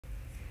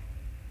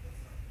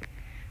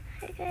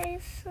Hey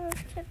guys, so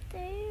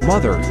today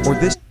Mother, or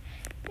this.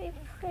 we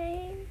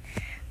playing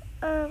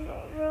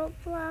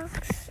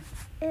Roblox,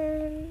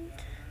 and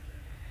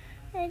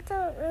I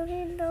don't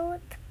really know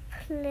what to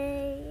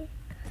play.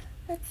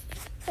 Let's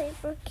just play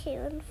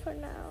Brookhaven for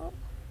now.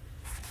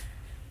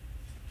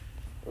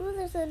 Ooh,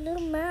 there's a new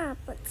map.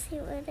 Let's see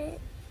what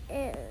it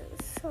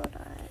is. Hold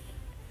on.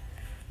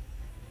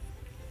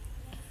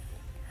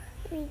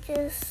 Let me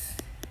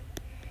just.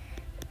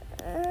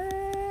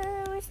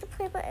 Where's the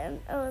play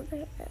button? Oh,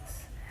 there it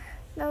is.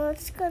 Now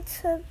let's go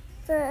to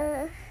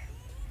the.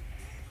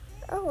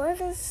 Oh,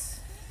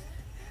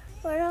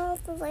 why are all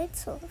the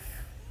lights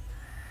off?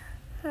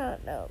 I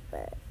don't know,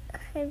 but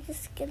I'm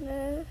just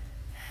gonna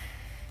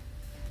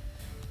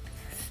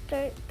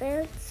start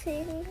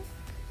dancing.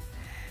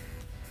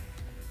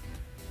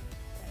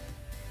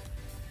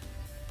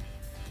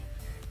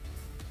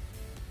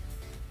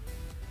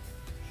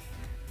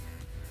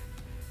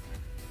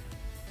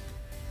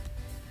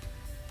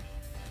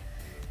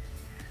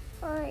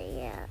 Oh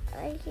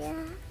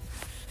yeah.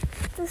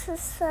 This is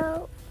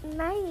so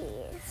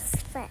nice,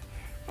 but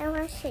I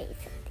want to show you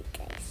something,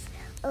 guys.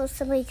 Oh,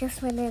 somebody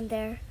just went in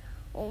there.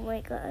 Oh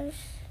my gosh.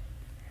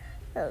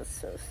 That was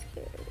so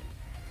scary.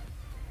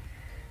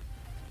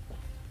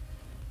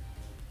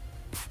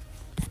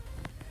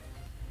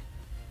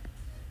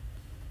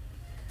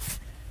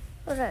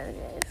 Hold on,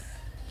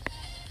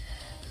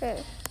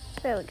 guys.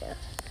 There we go.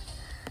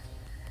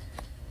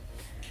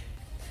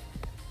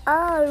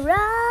 All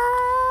right.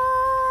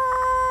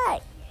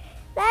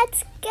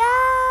 Let's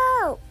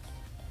go.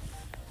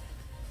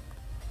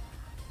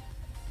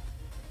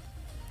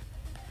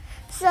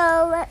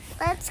 So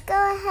let's go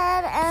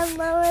ahead and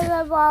lower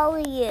the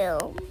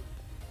volume.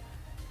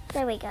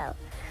 There we go. All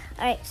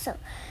right, so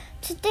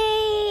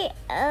today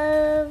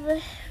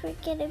we're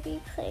gonna be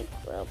playing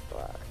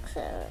Roblox.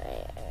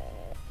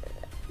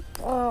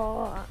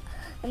 Oh,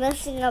 I'm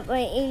messing up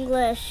my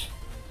English.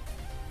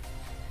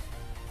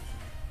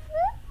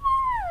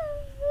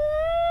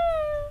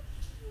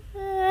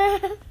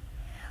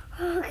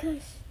 Oh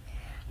gosh,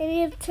 I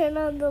need to turn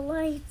on the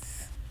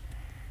lights.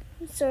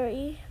 I'm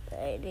sorry, but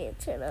I need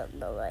to turn on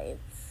the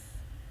lights.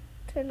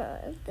 Turn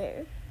on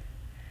there.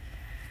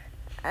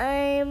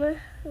 I'm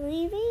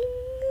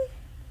leaving.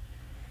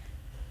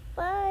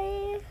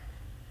 Bye.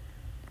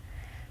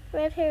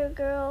 Red hair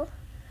girl.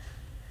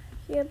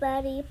 Your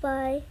baddie.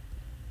 Bye.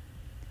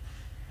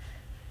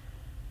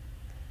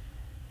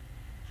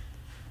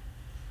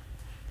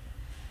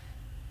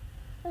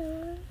 I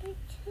wanna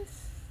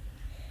kiss.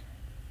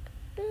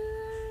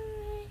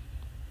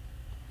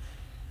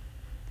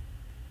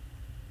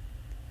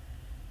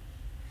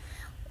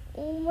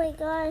 Oh my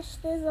gosh,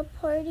 there's a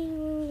party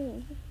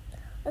room.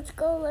 Let's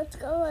go. I'm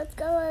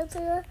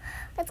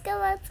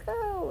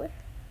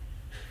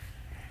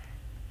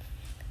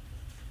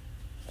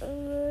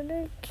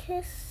gonna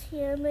kiss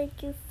you,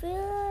 make you feel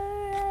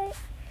alright.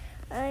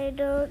 I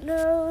don't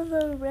know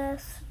the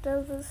rest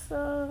of the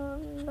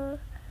song.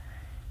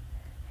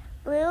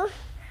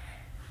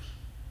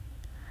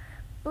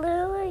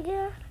 Blue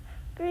again,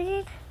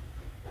 green,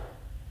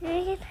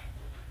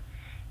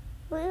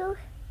 blue,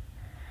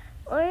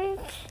 orange,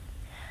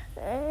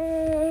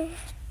 purple.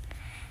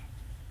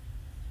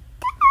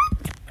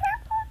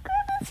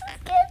 Goodness, is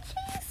get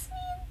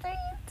chasing. 3,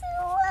 2,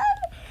 1.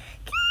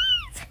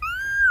 Please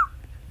help!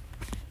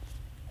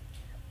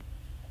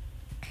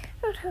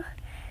 Oh no.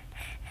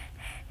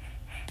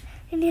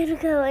 I need to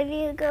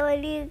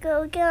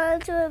go. Get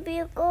onto a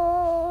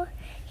vehicle.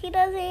 He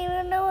doesn't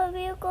even know what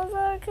vehicles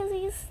are because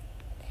he's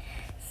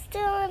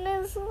still in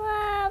his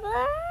lab.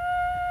 Ah!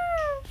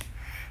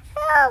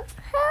 Help!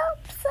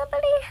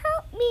 Somebody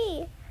help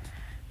me!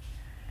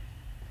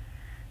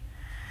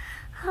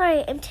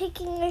 Alright, I'm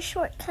taking a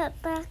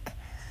shortcut back.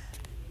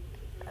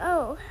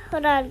 Oh,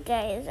 hold on,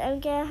 guys. I'm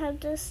gonna have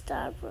to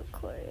stop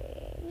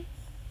recording.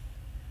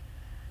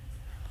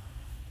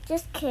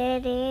 Just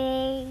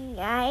kidding.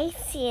 I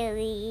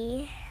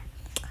silly.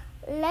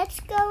 Let's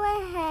go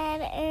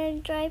ahead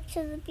and drive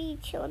to the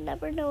beach. You'll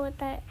never know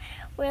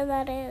where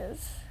that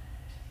is.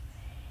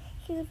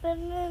 He's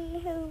been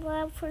in his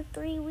lab for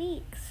 3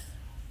 weeks.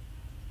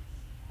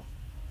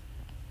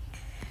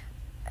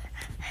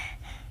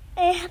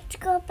 I have to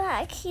go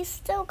back. He's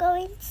still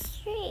going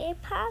straight. I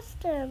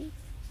passed him.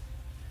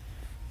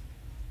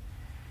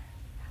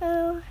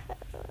 Oh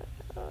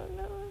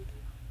no.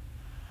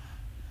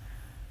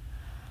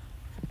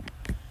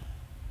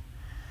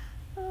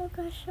 Oh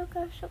gosh.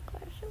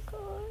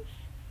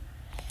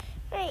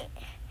 Wait,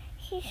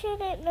 he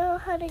shouldn't know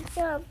how to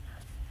jump.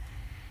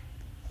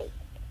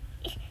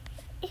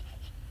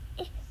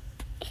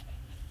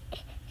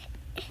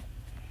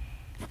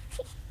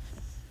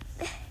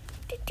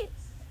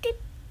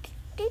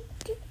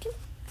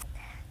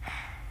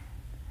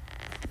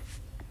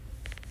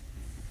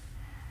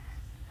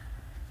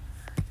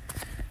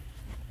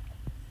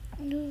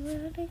 I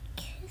wanna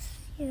kiss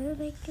you,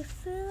 make you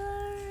feel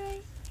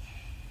alright.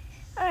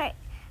 Alright,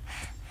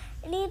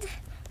 I need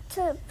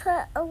to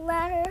put a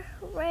ladder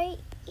right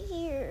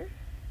here.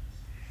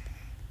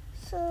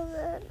 So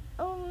then,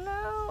 oh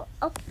no,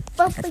 up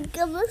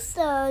become a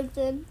song.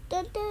 Dun,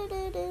 dun, dun,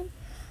 dun, dun.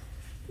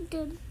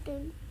 Dun,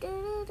 dun,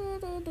 dun, dun,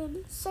 dun,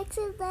 dun.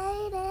 Sexy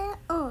lady,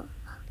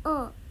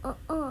 Up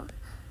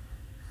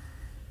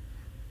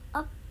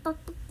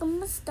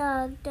become a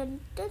star.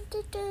 Dun, dun,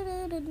 dun,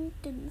 dun, dun, dun,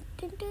 dun,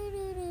 dun,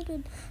 dun,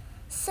 dun.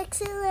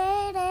 Sexy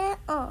lady,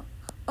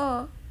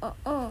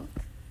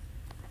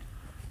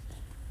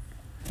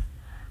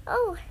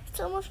 Oh, it's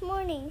almost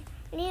morning.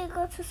 I need to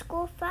go to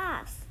school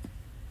fast.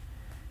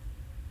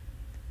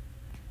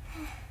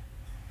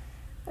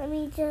 Let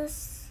me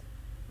just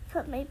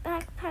put my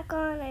backpack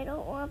on. I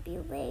don't want to be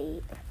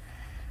late.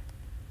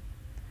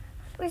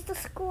 Where's the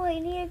school? I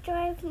need to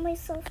drive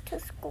myself to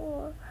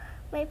school.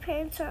 My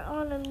parents are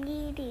on a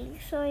meeting,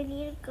 so I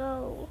need to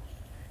go.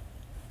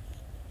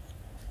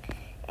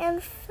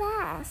 And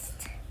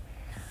fast.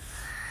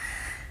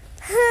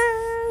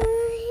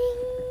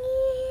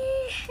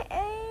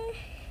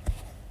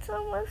 It's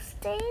almost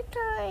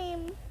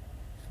daytime.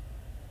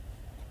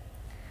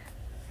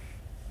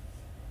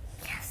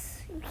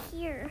 Yes, I'm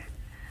here.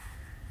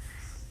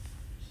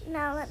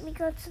 Now let me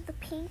go to the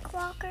pink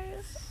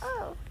lockers.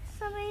 Oh,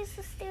 somebody's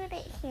a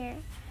student here.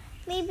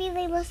 Maybe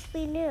they must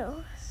be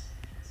new.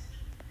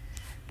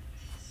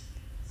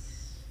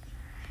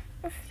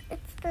 If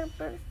it's their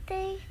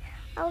birthday,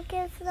 I'll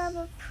give them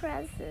a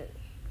present.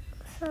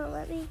 So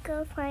let me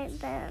go find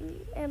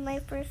them in my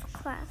first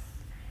class.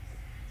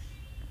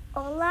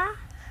 Hola.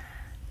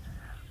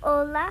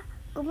 Hola.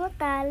 ¿Cómo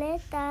tal?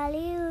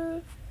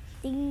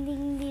 Ding,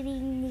 ding, ding,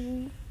 ding,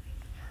 ding.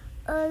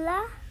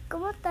 Hola.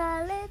 ¿Cómo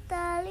tal?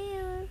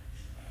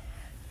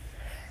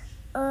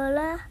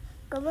 Hola.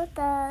 ¿Cómo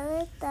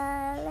tal?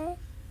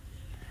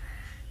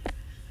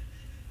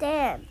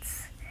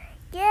 Dance.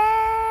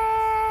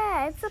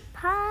 Yeah, it's a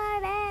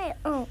party.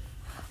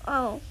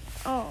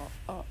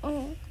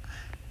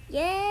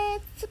 Yeah,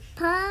 it's a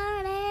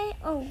party.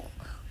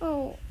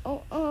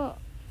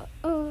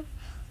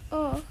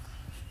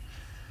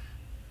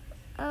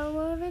 I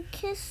wanna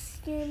kiss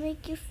you,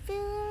 make you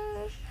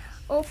feel.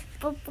 Oh,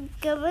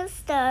 come and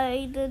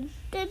start.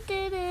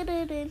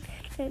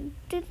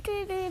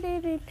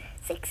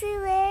 Sexy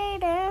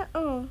later.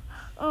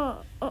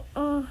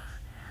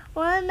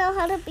 Wanna know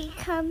how to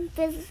become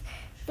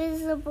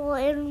visible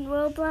in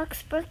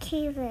Roblox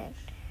Brookhaven?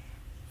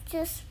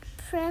 Just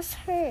press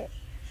hurt.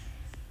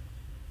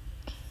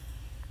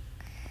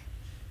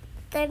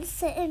 Then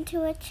sit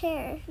into a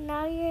chair.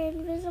 Now you're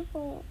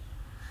invisible.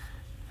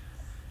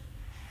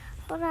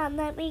 Hold on,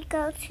 let me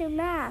go to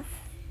math.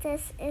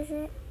 This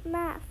isn't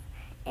math.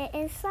 It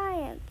is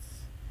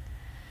science.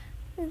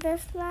 Is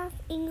this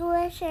math?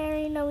 English? I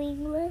already know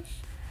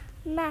English.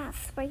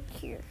 Math right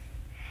here.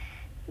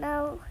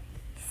 Now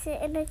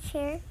sit in a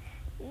chair.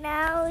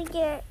 Now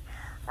you're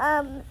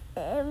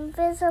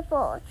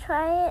invisible.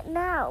 Try it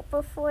now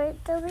before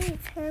it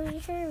deletes.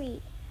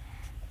 Hurry.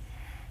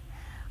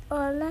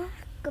 Hola,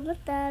 ¿cómo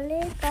tal?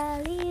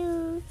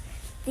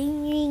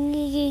 Ding, ding,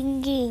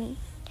 ding, ding.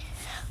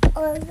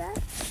 Hola,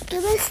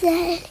 ¿cómo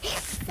tal?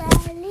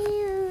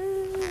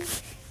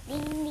 Ding,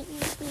 ding,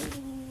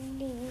 ding,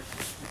 ding.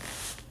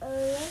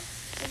 Hola,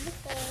 ¿cómo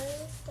tal?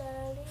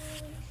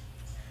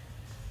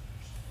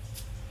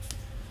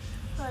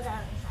 Hold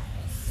on,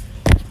 guys.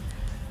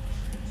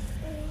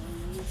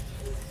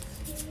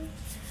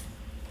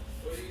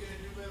 What are you going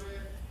to do, baby?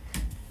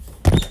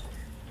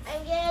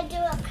 I'm going to do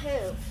a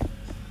poop.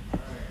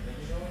 Alright, let me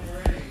know when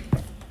you're ready.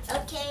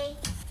 Okay.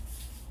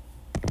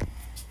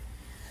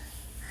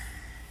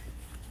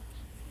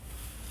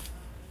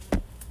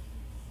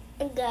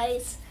 And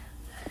guys,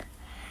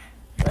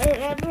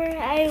 whenever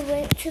I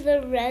went to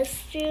the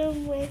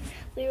restroom when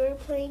we were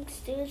playing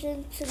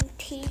students and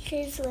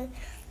teachers, when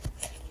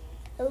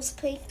I was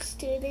playing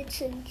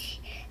students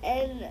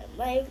and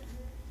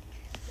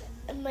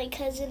my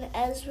cousin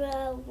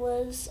Ezra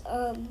was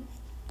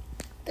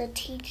the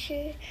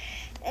teacher,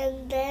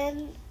 and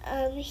then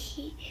I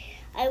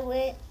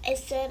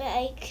said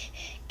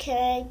can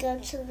I go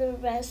to the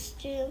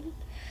restroom,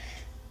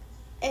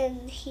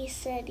 and he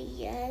said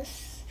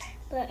yes,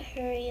 but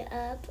hurry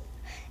up.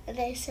 And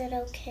I said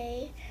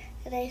okay,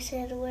 and I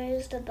said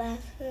where's the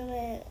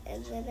bathroom,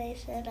 and then I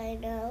said I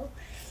know,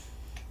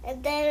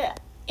 and then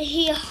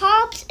he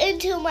hopped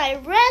into my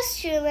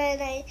restroom,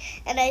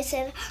 and I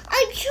said,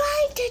 I'm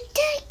trying to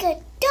take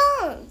a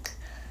dunk.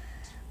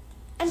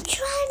 I'm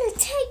trying to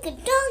take a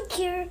dunk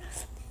here.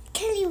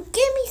 Can you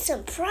give me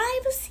some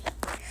privacy?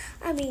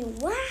 I mean,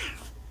 wow.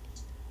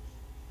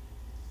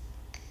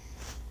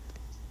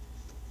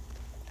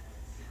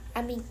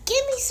 I mean,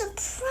 give me some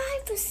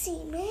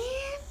privacy,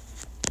 man.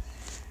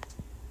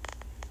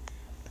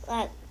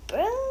 Like,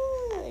 bro,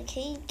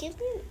 can you give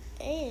me,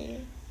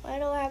 hey, why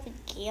do I have a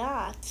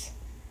yacht?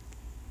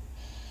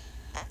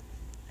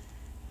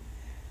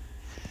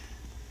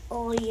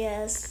 Oh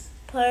yes,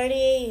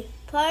 party,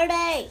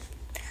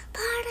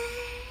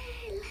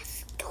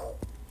 let's go.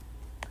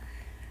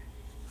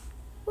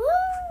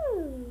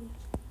 Woo!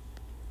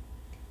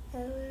 I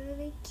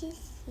wanna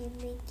kiss you,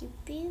 make you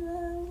feel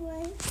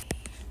alright.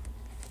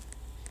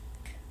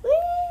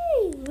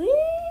 Woo!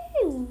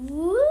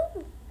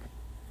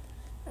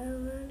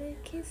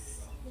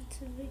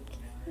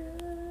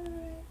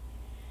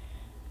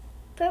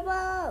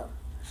 purple.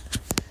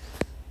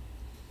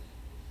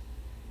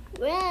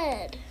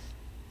 Red.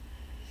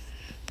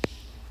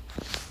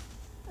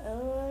 I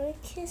want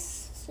a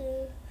kiss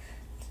to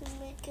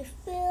make it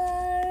feel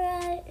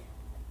alright.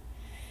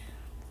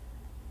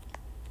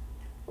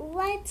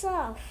 Lights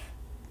off.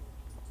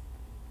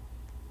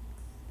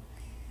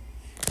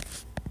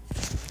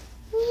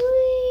 Whee!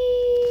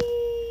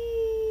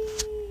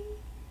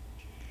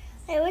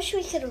 I wish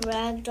we could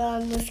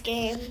ragdoll in this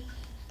game.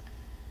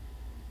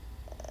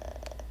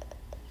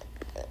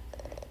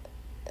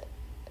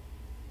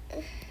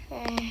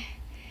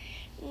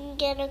 I'm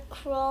gonna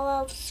crawl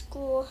out of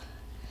school.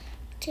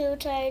 Too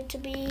tired to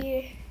be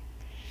here.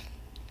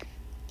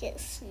 Get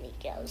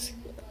sneak out of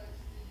school.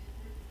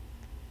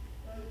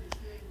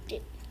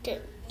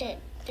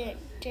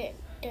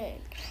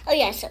 Oh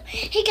yeah, so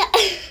hey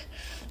guys.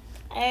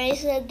 I already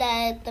said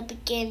that at the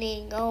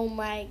beginning. Oh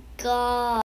my god.